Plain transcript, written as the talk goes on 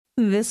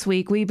This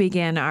week we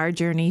begin our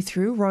journey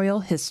through royal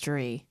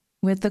history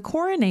with the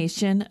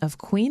coronation of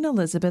Queen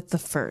Elizabeth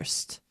I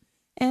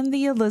and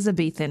the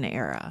Elizabethan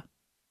era,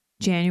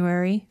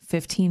 January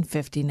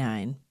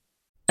 1559.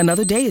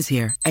 Another day is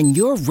here, and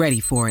you're ready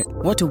for it.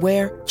 What to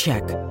wear?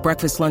 Check.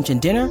 Breakfast, lunch,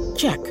 and dinner?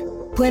 Check.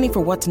 Planning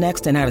for what's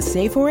next and how to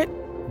save for it?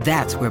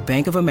 That's where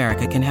Bank of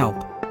America can help.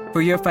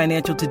 For your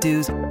financial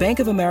to-dos, Bank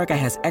of America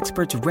has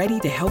experts ready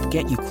to help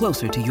get you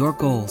closer to your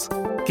goals.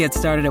 Get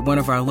started at one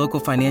of our local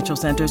financial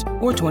centers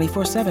or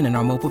 24/7 in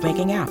our mobile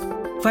banking app.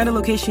 Find a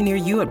location near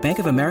you at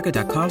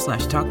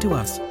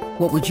bankofamerica.com/talktous.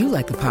 What would you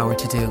like the power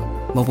to do?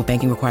 Mobile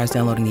banking requires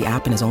downloading the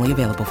app and is only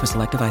available for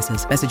select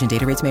devices. Message and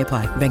data rates may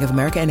apply. Bank of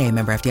America N.A.,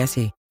 member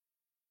FDIC.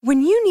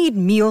 When you need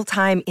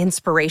mealtime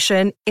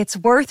inspiration, it's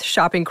worth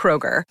shopping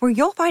Kroger, where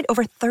you'll find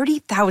over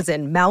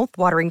 30,000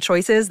 mouth-watering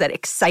choices that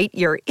excite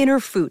your inner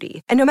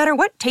foodie. And no matter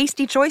what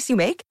tasty choice you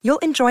make, you'll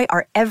enjoy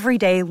our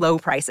everyday low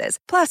prices,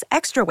 plus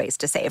extra ways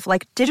to save,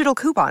 like digital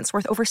coupons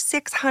worth over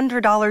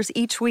 $600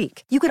 each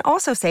week. You can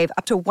also save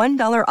up to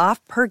 $1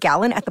 off per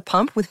gallon at the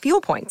pump with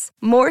fuel points.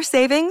 More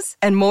savings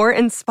and more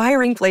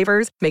inspiring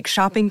flavors make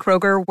shopping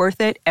Kroger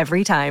worth it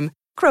every time.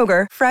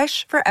 Kroger,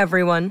 fresh for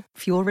everyone.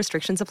 Fuel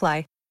restrictions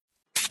apply.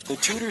 The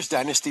Tudors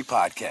Dynasty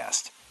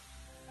Podcast.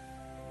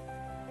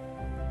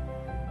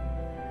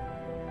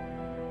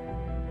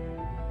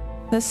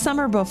 The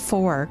summer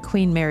before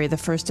Queen Mary I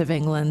of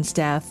England's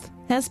death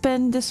has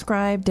been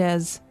described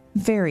as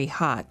very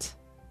hot.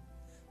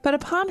 But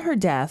upon her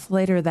death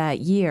later that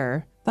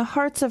year, the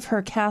hearts of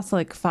her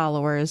Catholic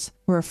followers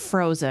were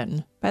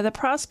frozen by the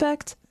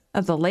prospect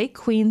of the late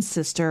Queen's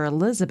sister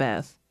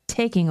Elizabeth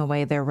taking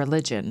away their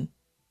religion.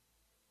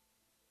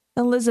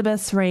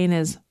 Elizabeth's reign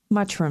is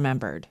much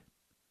remembered.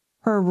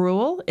 Her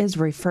rule is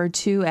referred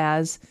to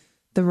as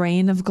the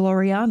Reign of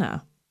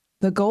Gloriana,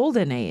 the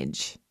Golden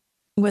Age,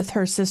 with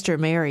her sister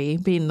Mary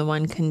being the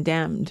one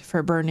condemned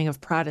for burning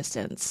of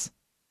Protestants.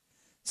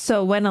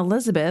 So when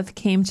Elizabeth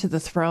came to the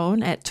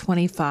throne at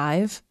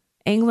 25,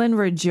 England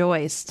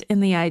rejoiced in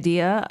the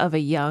idea of a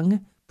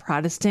young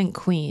Protestant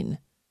queen,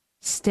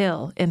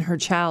 still in her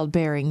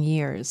childbearing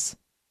years.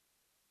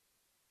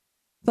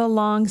 The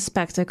long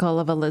spectacle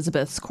of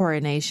Elizabeth's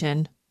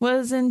coronation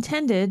was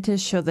intended to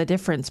show the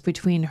difference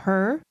between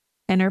her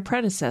and her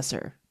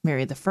predecessor,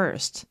 Mary I,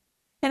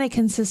 and it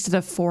consisted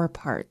of 4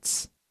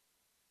 parts.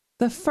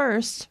 The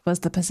first was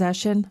the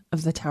possession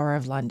of the Tower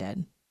of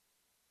London.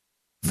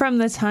 From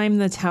the time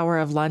the Tower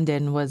of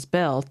London was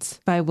built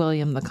by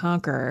William the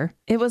Conqueror,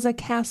 it was a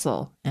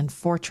castle and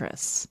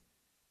fortress,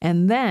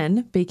 and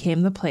then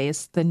became the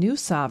place the new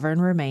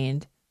sovereign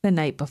remained the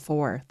night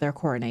before their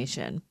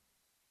coronation.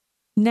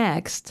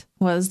 Next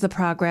was the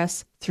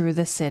progress through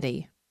the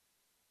city.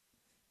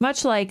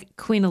 Much like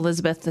Queen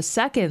Elizabeth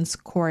II's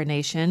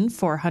coronation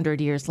 400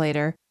 years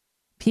later,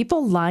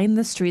 people lined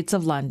the streets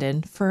of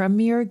London for a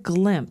mere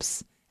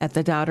glimpse at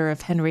the daughter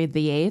of Henry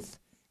VIII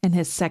and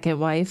his second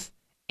wife,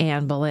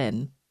 Anne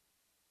Boleyn.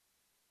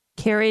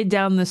 Carried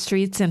down the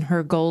streets in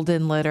her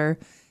golden litter,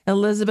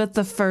 Elizabeth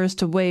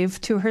I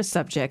waved to her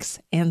subjects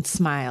and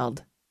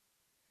smiled.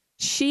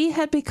 She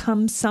had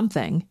become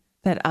something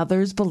that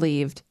others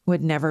believed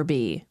would never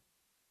be: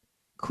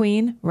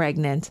 Queen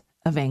Regnant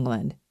of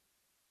England.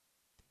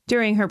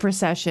 During her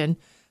procession,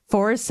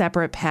 4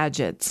 separate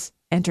pageants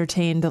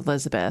entertained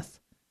Elizabeth.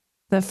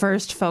 The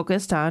first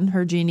focused on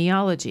her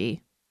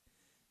genealogy,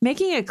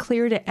 making it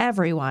clear to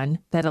everyone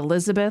that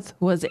Elizabeth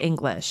was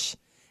English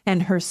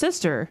and her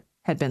sister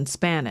had been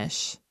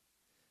Spanish.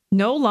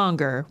 No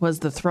longer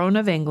was the throne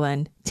of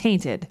England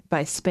tainted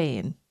by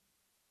Spain.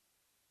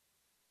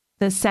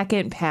 The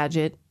second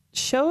pageant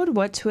showed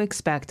what to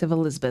expect of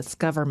Elizabeth's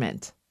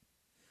government,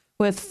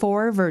 with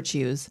 4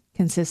 virtues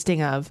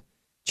consisting of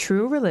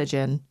true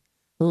religion,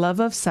 love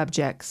of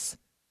subjects,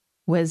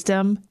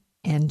 wisdom,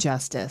 and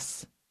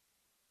justice.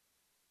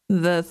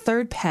 The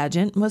third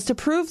pageant was to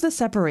prove the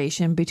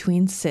separation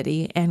between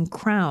city and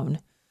crown,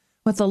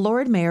 with the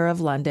Lord Mayor of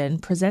London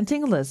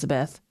presenting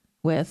Elizabeth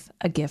with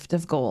a gift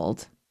of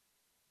gold.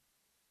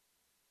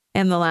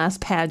 And the last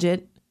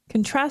pageant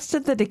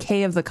contrasted the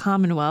decay of the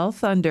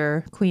Commonwealth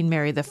under Queen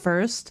Mary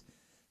I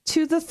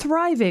to the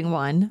thriving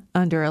one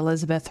under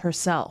Elizabeth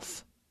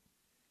herself.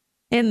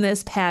 In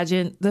this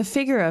pageant, the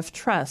figure of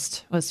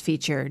Trust was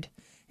featured,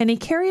 and he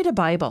carried a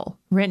Bible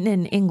written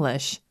in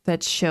English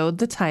that showed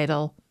the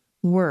title,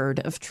 Word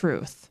of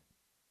Truth.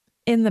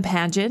 In the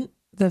pageant,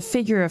 the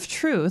figure of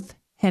Truth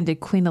handed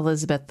Queen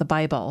Elizabeth the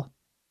Bible.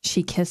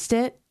 She kissed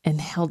it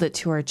and held it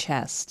to her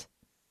chest.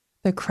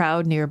 The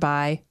crowd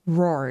nearby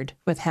roared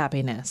with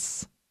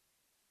happiness.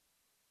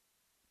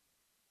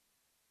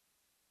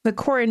 The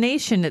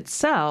coronation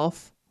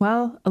itself,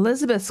 well,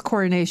 Elizabeth's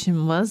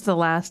coronation was the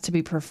last to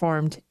be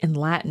performed in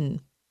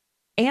Latin,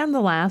 and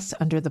the last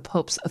under the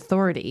Pope's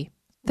authority,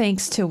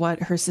 thanks to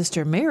what her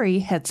sister Mary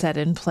had set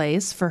in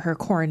place for her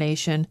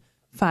coronation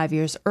 5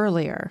 years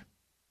earlier.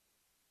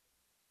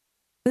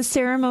 The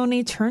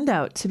ceremony turned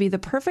out to be the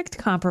perfect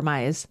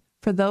compromise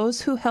for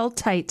those who held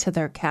tight to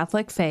their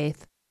Catholic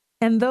faith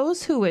and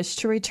those who wished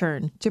to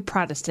return to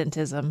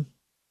Protestantism.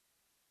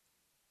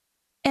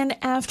 And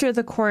after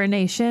the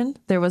coronation,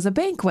 there was a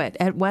banquet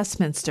at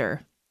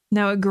Westminster.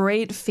 Now, a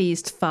great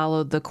feast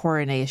followed the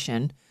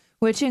coronation,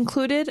 which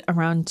included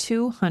around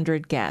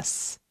 200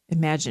 guests.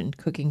 Imagine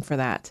cooking for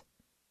that.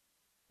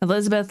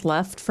 Elizabeth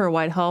left for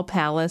Whitehall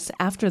Palace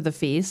after the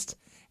feast,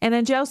 and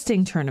a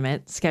jousting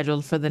tournament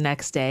scheduled for the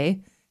next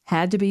day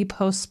had to be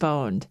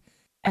postponed,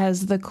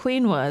 as the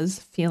Queen was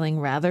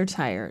feeling rather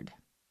tired.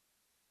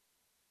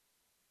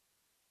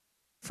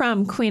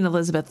 From Queen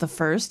Elizabeth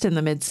I in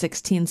the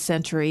mid-16th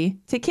century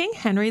to King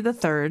Henry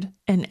III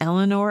and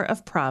Eleanor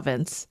of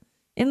Provence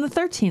in the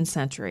 13th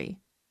century,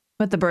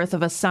 with the birth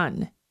of a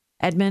son,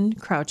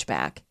 Edmund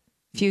Crouchback,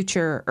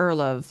 future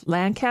Earl of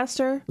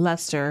Lancaster,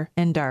 Leicester,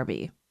 and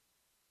Derby.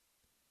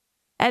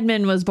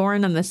 Edmund was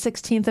born on the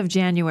 16th of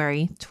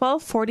January,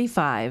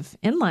 1245,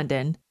 in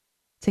London,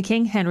 to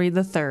King Henry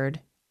III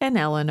and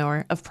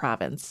Eleanor of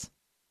Provence.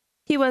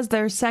 He was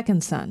their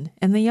second son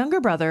and the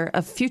younger brother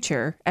of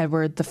future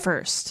Edward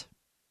I.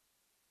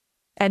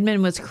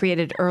 Edmund was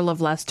created Earl of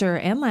Leicester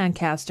and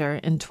Lancaster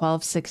in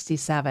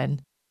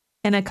 1267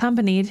 and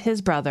accompanied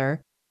his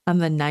brother on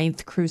the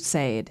Ninth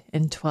Crusade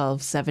in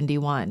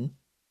 1271.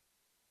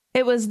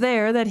 It was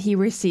there that he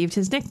received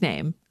his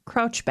nickname,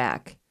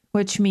 Crouchback,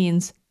 which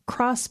means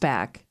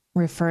crossback,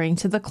 referring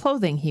to the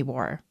clothing he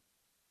wore.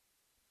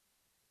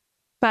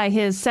 By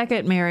his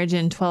second marriage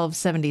in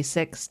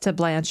 1276 to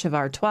Blanche of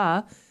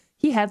Artois,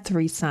 he had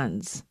 3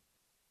 sons.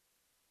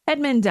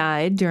 Edmund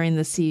died during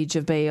the siege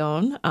of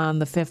Bayonne on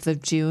the 5th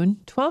of June,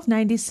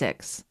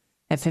 1296,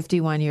 at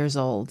 51 years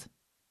old.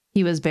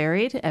 He was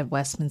buried at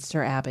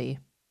Westminster Abbey.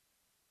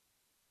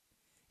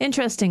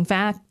 Interesting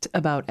fact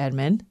about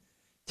Edmund: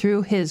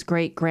 through his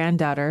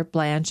great-granddaughter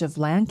Blanche of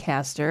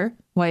Lancaster,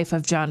 wife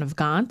of John of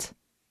Gaunt,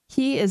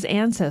 he is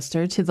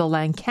ancestor to the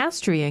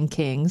Lancastrian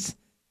kings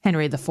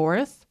Henry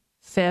IV,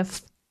 V,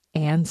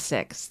 and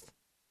VI.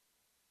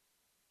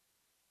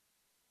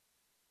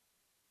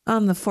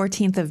 On the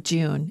 14th of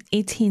June,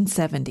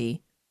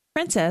 1870,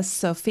 Princess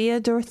Sophia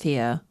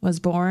Dorothea was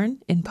born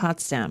in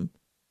Potsdam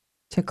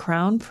to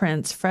Crown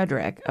Prince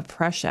Frederick of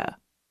Prussia,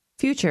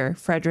 future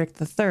Frederick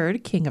III,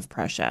 King of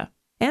Prussia,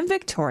 and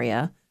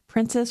Victoria,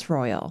 Princess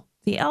Royal,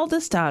 the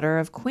eldest daughter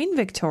of Queen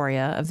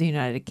Victoria of the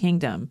United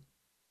Kingdom.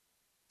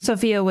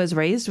 Sophia was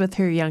raised with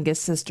her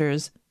youngest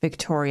sisters,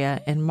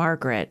 Victoria and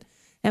Margaret,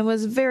 and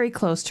was very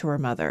close to her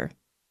mother.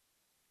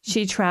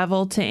 She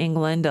traveled to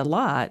England a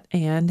lot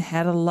and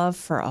had a love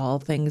for all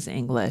things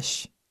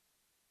English.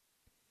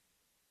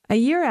 A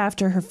year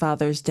after her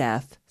father's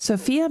death,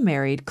 Sophia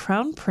married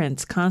Crown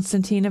Prince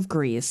Constantine of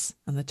Greece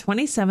on the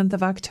 27th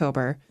of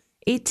October,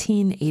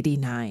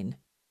 1889.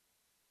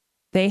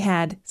 They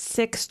had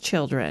 6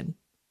 children.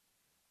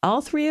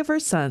 All 3 of her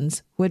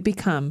sons would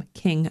become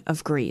King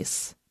of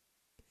Greece.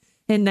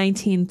 In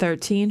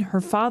 1913,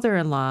 her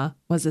father-in-law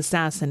was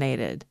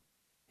assassinated,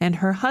 and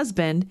her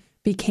husband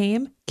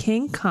became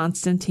King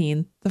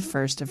Constantine I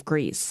of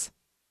Greece.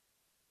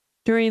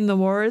 During the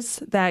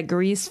wars that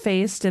Greece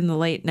faced in the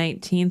late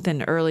 19th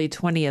and early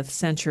 20th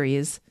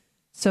centuries,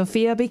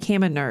 Sophia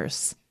became a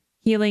nurse,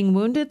 healing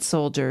wounded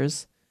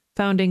soldiers,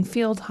 founding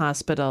field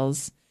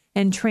hospitals,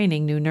 and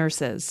training new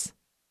nurses.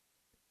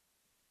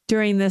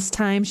 During this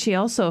time, she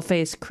also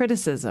faced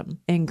criticism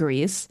in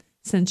Greece,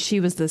 since she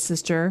was the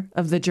sister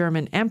of the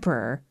German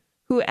emperor,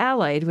 who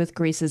allied with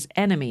Greece's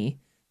enemy,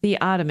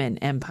 the Ottoman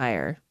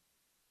Empire.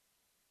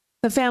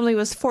 The family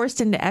was forced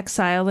into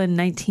exile in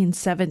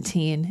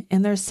 1917,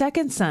 and their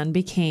second son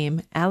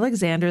became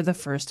Alexander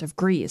I of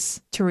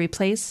Greece to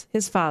replace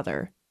his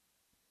father.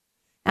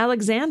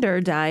 Alexander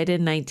died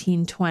in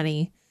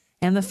 1920,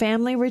 and the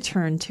family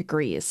returned to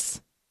Greece.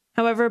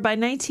 However, by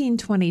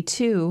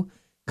 1922,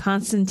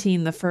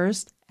 Constantine I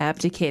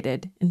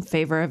abdicated in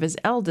favor of his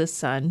eldest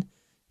son,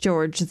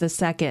 George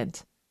II,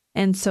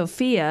 and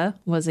Sophia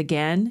was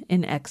again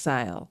in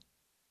exile.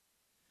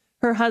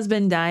 Her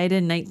husband died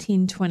in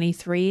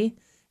 1923,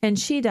 and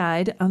she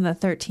died on the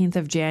 13th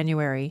of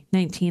January,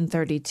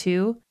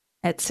 1932,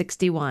 at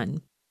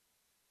 61.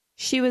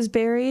 She was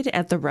buried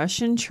at the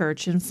Russian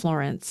church in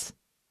Florence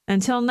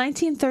until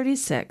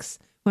 1936,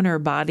 when her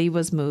body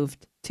was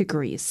moved to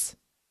Greece.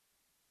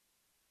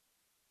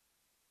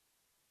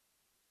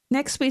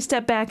 Next, we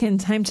step back in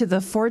time to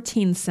the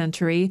 14th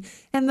century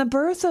and the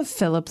birth of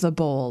Philip the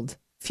Bold,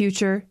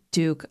 future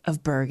Duke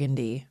of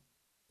Burgundy.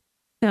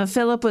 Now,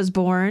 Philip was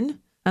born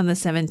on the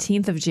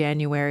 17th of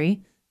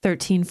January,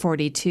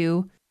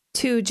 1342,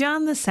 to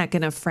John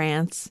II of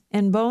France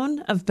and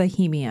Beaune of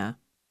Bohemia.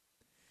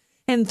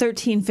 In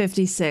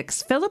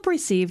 1356, Philip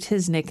received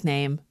his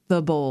nickname,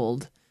 the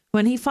Bold,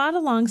 when he fought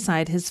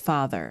alongside his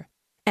father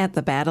at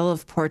the Battle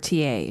of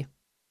Poitiers.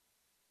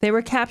 They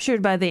were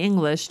captured by the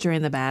English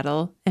during the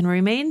battle and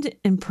remained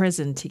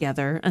imprisoned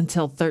together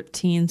until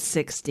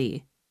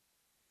 1360.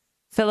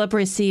 Philip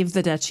received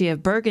the Duchy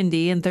of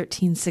Burgundy in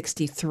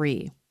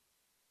 1363,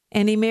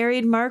 and he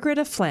married Margaret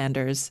of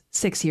Flanders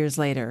 6 years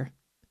later.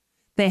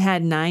 They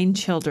had 9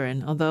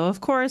 children, although,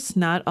 of course,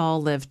 not all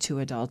lived to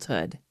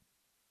adulthood.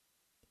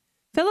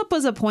 Philip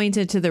was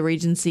appointed to the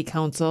Regency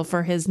Council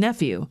for his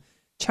nephew,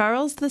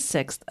 Charles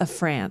VI of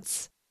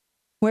France,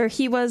 where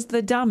he was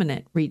the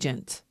dominant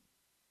regent.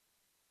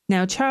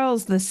 Now,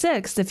 Charles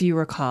VI, if you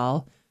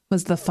recall,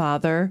 was the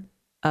father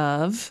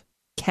of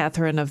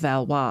Catherine of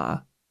Valois.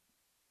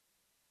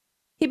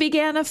 He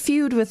began a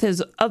feud with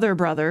his other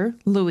brother,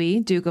 Louis,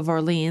 Duke of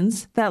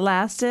Orleans, that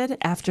lasted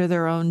after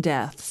their own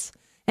deaths,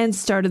 and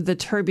started the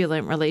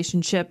turbulent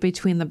relationship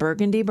between the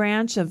Burgundy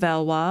branch of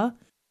Valois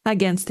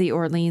against the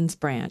Orleans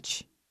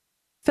branch.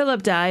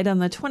 Philip died on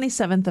the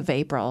 27th of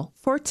April,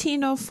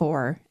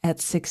 1404, at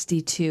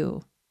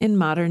 62, in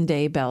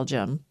modern-day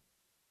Belgium.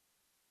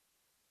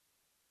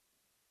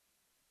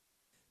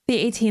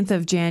 The 18th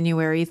of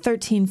January,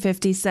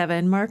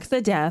 1357, marked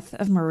the death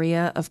of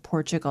Maria of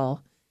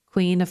Portugal,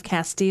 Queen of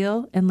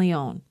Castile and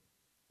Leon.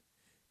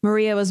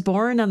 Maria was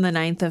born on the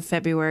 9th of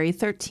February,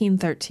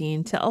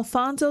 1313, to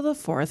Alfonso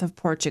IV of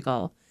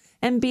Portugal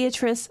and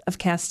Beatrice of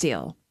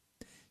Castile.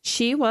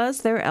 She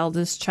was their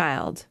eldest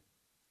child.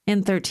 In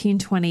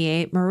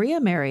 1328, Maria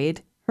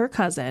married her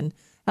cousin,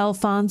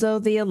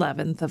 Alfonso XI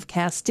of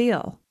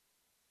Castile.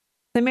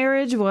 The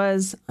marriage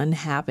was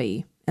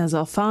unhappy, as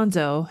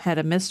Alfonso had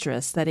a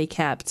mistress that he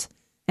kept,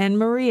 and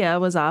Maria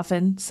was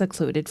often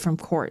secluded from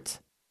court.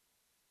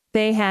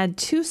 They had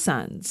 2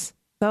 sons,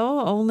 though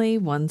only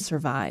one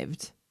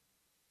survived.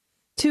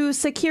 To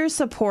secure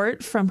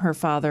support from her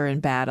father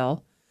in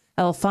battle,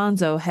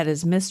 Alfonso had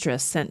his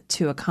mistress sent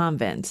to a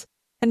convent,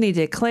 and he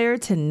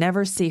declared to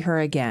never see her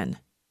again.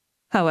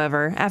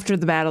 However, after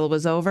the battle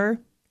was over,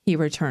 he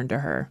returned to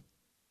her.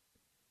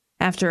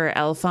 After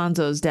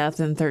Alfonso's death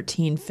in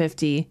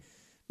 1350,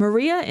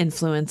 Maria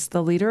influenced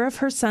the leader of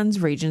her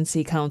son's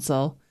regency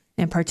council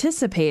and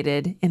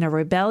participated in a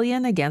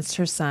rebellion against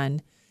her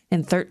son in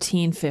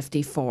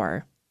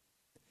 1354.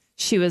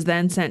 She was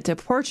then sent to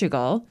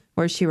Portugal,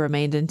 where she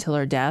remained until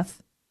her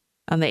death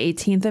on the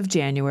 18th of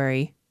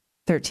January,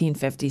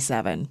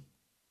 1357.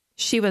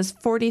 She was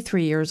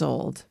 43 years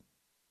old.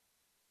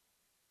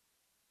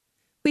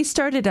 We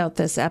started out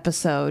this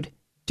episode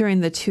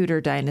during the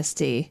Tudor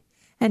dynasty,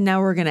 and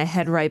now we're going to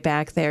head right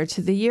back there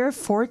to the year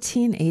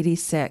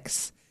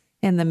 1486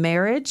 and the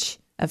marriage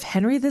of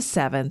Henry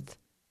VII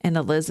and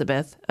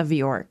Elizabeth of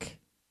York.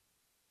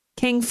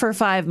 King for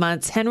 5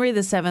 months, Henry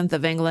VII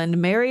of England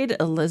married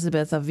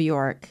Elizabeth of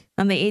York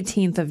on the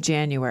 18th of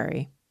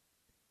January,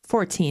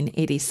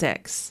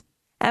 1486,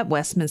 at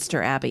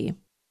Westminster Abbey.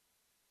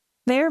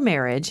 Their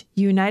marriage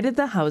united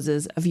the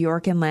houses of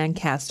York and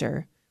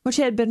Lancaster, which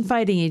had been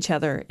fighting each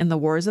other in the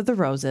Wars of the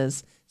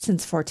Roses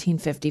since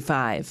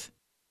 1455.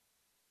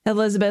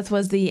 Elizabeth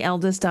was the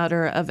eldest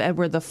daughter of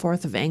Edward IV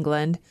of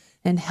England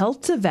and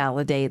helped to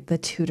validate the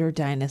Tudor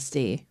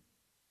dynasty.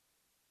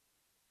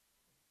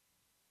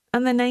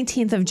 On the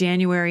 19th of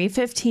January,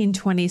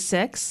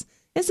 1526,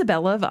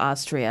 Isabella of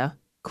Austria,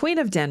 Queen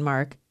of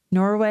Denmark,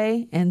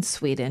 Norway, and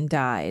Sweden,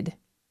 died.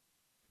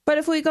 But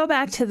if we go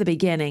back to the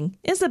beginning,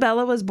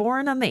 Isabella was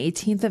born on the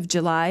 18th of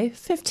July,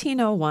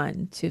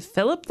 1501, to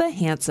Philip the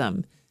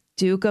Handsome,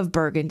 Duke of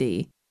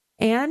Burgundy,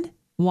 and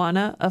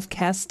Juana of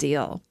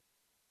Castile,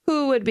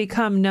 who would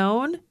become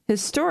known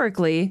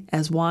historically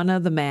as Juana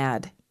the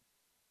Mad.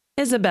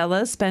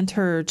 Isabella spent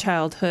her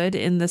childhood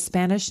in the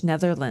Spanish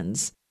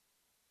Netherlands.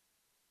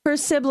 Her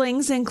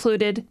siblings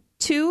included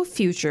 2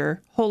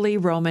 future Holy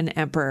Roman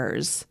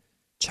Emperors,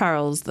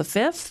 Charles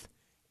V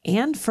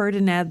and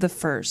Ferdinand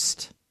I.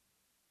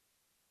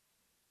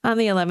 On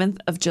the 11th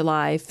of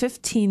July,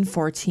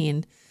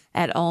 1514,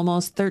 at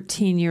almost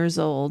 13 years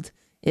old,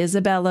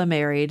 Isabella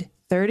married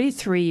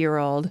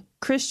 33-year-old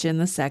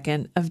Christian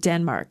II of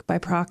Denmark by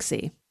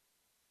proxy.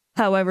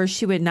 However,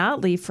 she would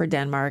not leave for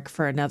Denmark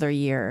for another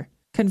year,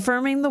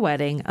 confirming the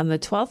wedding on the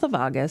 12th of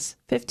August,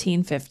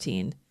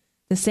 1515,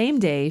 the same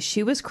day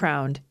she was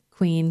crowned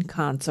Queen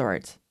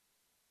Consort.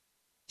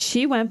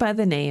 She went by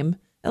the name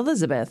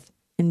Elizabeth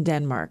in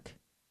Denmark.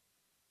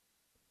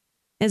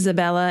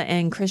 Isabella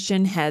and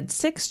Christian had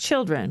 6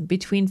 children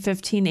between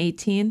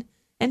 1518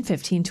 and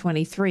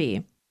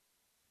 1523,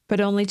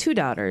 but only 2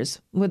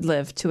 daughters would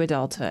live to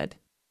adulthood.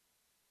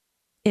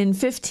 In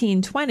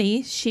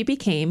 1520, she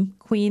became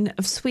Queen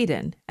of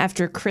Sweden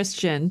after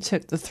Christian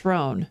took the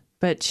throne,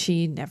 but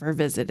she never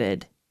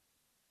visited.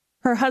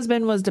 Her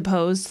husband was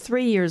deposed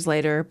 3 years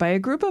later by a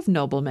group of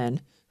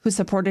noblemen who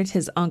supported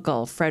his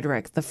uncle,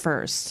 Frederick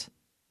I.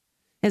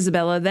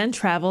 Isabella then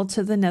traveled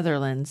to the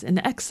Netherlands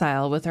in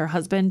exile with her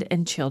husband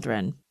and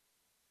children.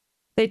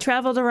 They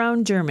traveled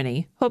around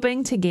Germany,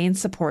 hoping to gain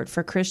support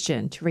for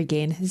Christian to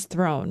regain his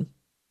throne.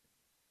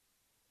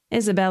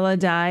 Isabella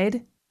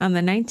died on the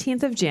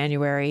 19th of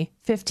January,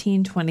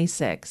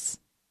 1526,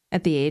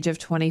 at the age of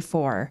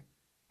 24,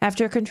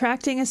 after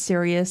contracting a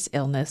serious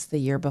illness the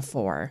year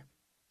before.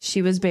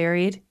 She was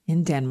buried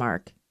in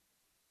Denmark.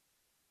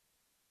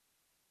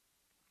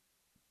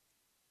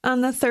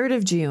 On the 3rd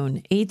of June,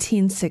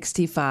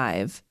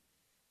 1865,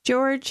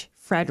 George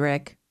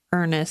Frederick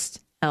Ernest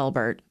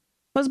Albert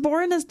was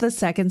born as the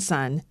second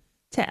son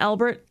to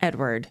Albert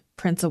Edward,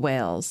 Prince of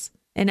Wales,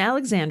 and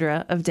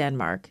Alexandra of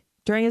Denmark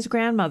during his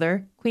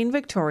grandmother, Queen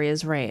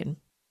Victoria's reign.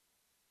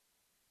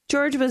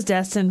 George was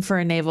destined for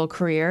a naval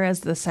career as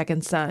the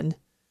second son,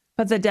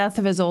 But the death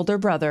of his older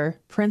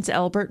brother, Prince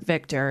Albert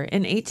Victor,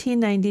 in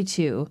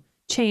 1892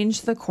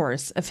 changed the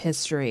course of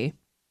history.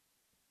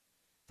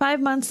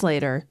 5 months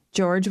later,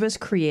 George was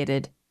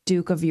created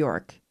Duke of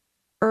York,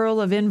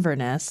 Earl of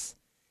Inverness,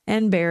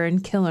 and Baron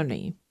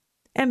Killarney,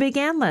 and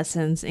began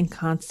lessons in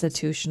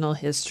constitutional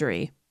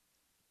history.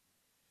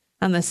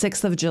 On the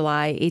 6th of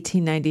July,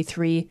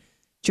 1893,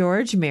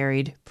 George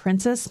married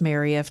Princess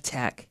Mary of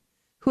Teck,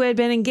 who had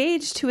been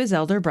engaged to his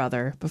elder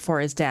brother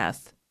before his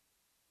death.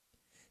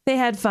 They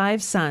had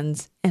 5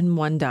 sons and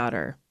 1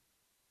 daughter.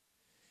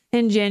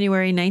 In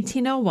January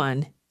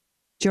 1901,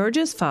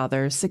 George's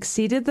father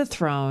succeeded the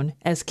throne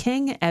as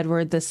King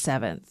Edward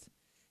VII,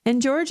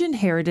 and George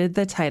inherited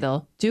the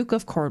title Duke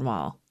of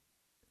Cornwall.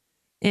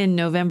 In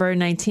November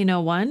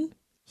 1901,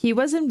 he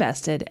was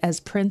invested as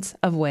Prince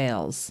of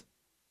Wales.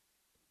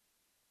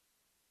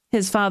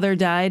 His father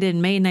died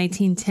in May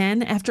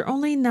 1910 after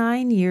only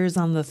 9 years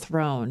on the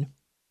throne,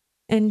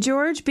 and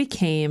George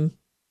became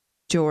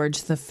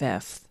George V.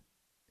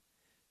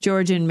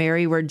 George and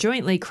Mary were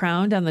jointly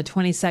crowned on the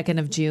 22nd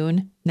of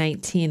June,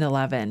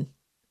 1911.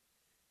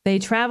 They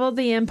traveled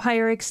the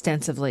empire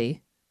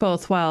extensively,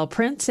 both while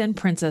Prince and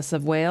Princess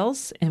of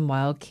Wales and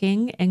while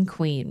King and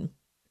Queen.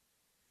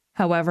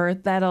 However,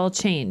 that all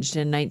changed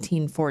in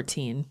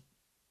 1914.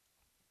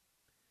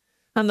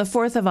 On the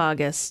 4th of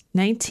August,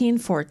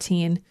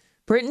 1914,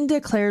 Britain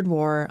declared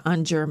war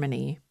on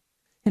Germany,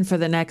 and for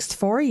the next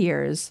 4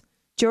 years,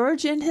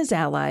 George and his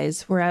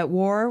allies were at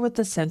war with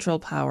the Central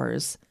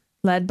Powers,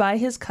 led by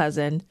his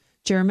cousin,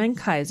 German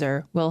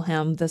Kaiser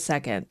Wilhelm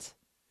II.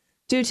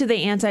 Due to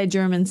the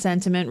anti-German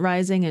sentiment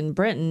rising in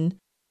Britain,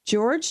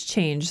 George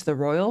changed the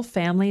royal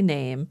family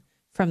name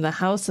from the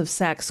House of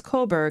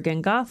Saxe-Coburg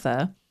and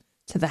Gotha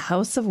to the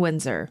House of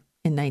Windsor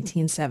in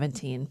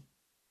 1917.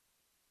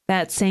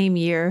 That same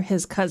year,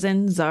 his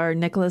cousin, Tsar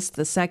Nicholas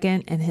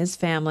II, and his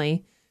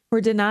family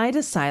were denied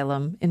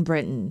asylum in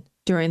Britain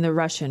during the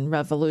Russian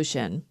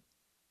Revolution.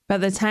 By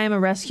the time a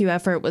rescue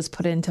effort was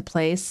put into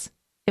place,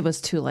 it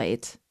was too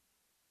late.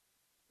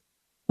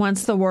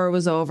 Once the war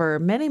was over,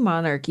 many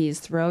monarchies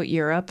throughout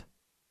Europe,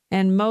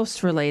 and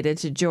most related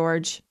to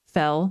George,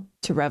 fell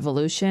to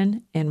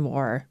revolution and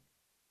war.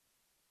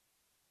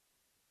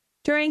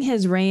 During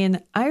his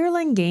reign,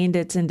 Ireland gained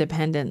its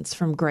independence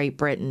from Great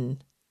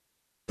Britain.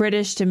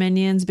 British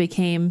dominions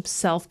became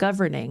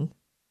self-governing.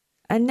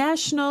 A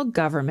national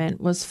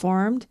government was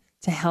formed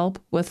to help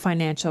with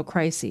financial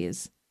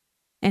crises,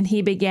 and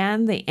he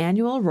began the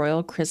annual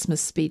royal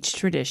Christmas speech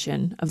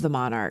tradition of the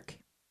monarch.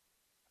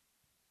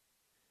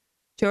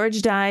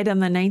 George died on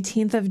the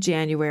 19th of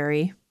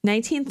January,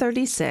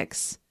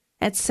 1936,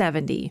 at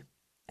 70,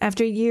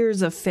 after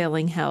years of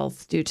failing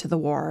health due to the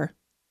war.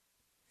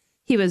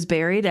 He was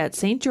buried at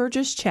St.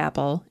 George's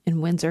Chapel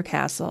in Windsor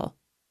Castle.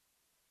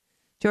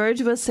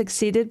 George was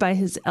succeeded by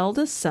his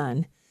eldest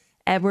son,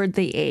 Edward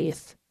VIII,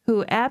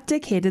 who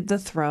abdicated the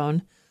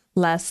throne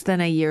less than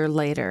a year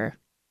later.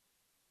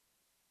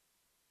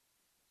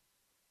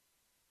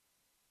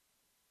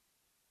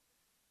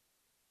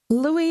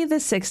 Louis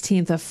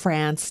XVI of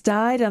France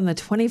died on the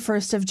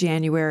 21st of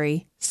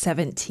January,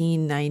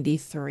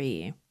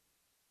 1793.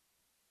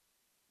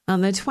 On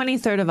the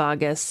 23rd of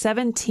August,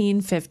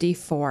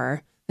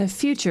 1754, the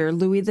future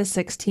Louis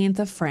XVI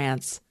of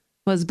France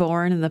was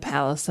born in the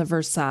Palace of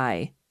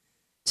Versailles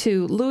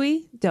to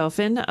Louis,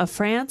 Dauphin of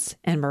France,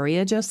 and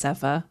Maria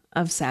Josepha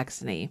of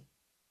Saxony.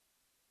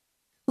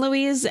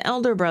 Louis's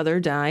elder brother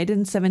died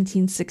in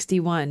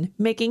 1761,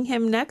 making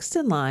him next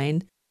in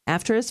line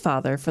after his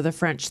father for the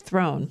French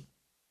throne.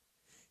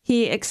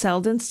 He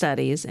excelled in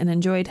studies and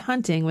enjoyed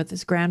hunting with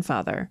his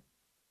grandfather.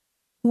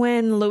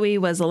 When Louis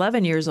was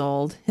 11 years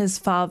old, his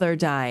father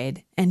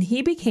died, and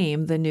he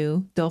became the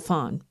new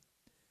Dauphin.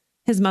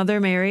 His mother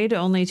married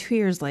only 2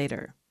 years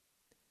later.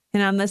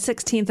 And on the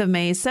 16th of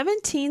May,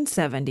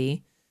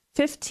 1770,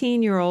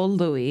 15-year-old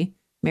Louis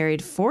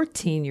married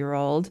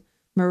 14-year-old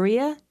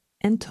Maria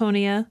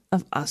Antonia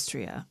of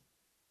Austria,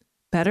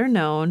 better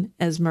known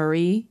as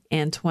Marie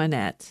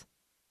Antoinette.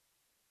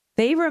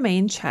 They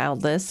remained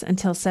childless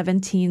until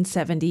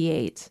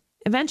 1778,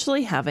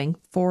 eventually having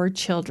 4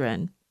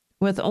 children,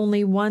 with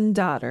only 1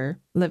 daughter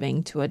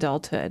living to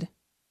adulthood.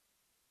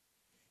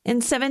 In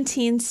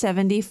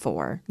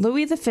 1774,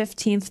 Louis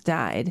XV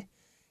died,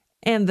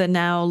 and the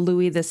now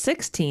Louis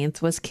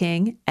XVI was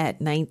king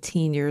at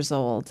 19 years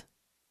old.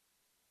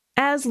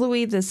 As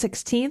Louis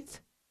XVI,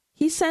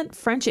 he sent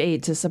French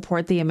aid to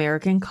support the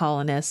American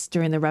colonists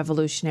during the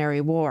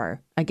Revolutionary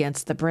War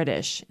against the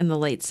British in the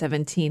late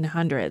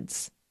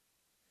 1700s.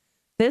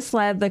 This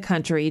led the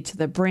country to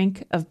the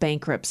brink of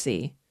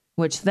bankruptcy,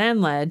 which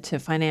then led to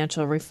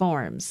financial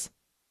reforms.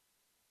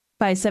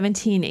 By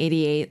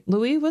 1788,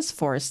 Louis was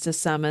forced to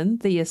summon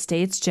the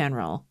Estates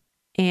General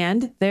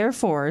and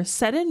therefore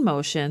set in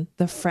motion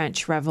the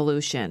French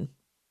Revolution.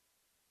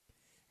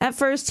 At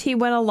first, he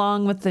went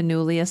along with the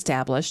newly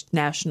established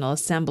National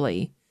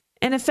Assembly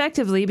and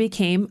effectively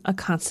became a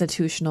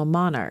constitutional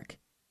monarch.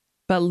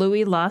 But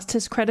Louis lost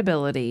his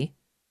credibility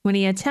when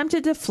he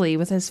attempted to flee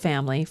with his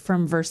family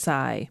from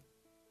Versailles.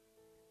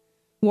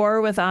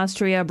 War with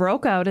Austria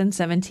broke out in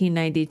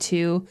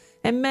 1792,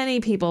 and many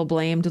people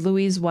blamed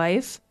Louis's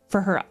wife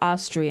for her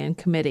Austrian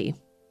committee.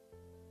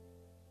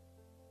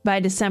 By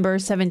December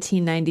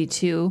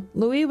 1792,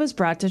 Louis was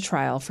brought to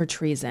trial for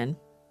treason.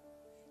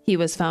 He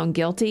was found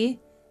guilty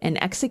and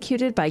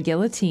executed by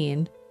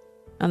guillotine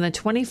on the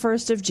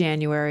 21st of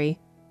January,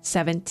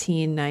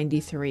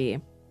 1793.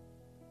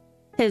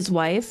 His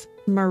wife,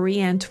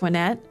 Marie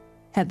Antoinette,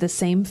 had the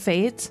same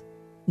fate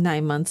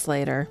 9 months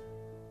later.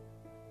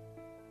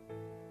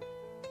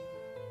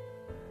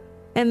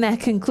 And that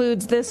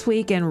concludes this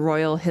week in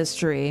royal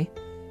history.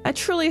 I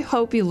truly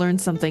hope you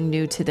learned something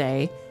new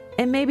today,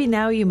 and maybe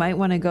now you might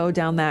want to go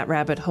down that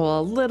rabbit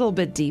hole a little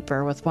bit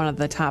deeper with one of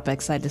the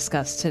topics I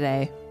discussed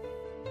today.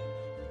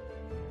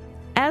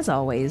 As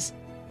always,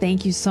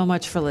 thank you so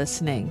much for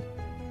listening.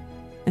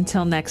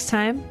 Until next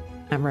time,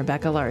 I'm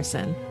Rebecca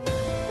Larson.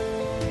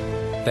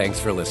 Thanks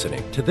for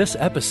listening to this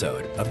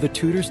episode of the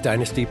Tudors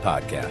Dynasty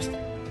Podcast.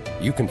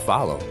 You can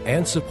follow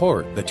and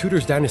support the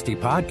Tudors Dynasty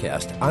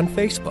Podcast on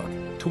Facebook,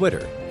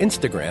 Twitter,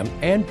 Instagram,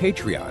 and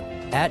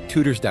Patreon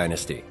 @Tudors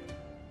Dynasty.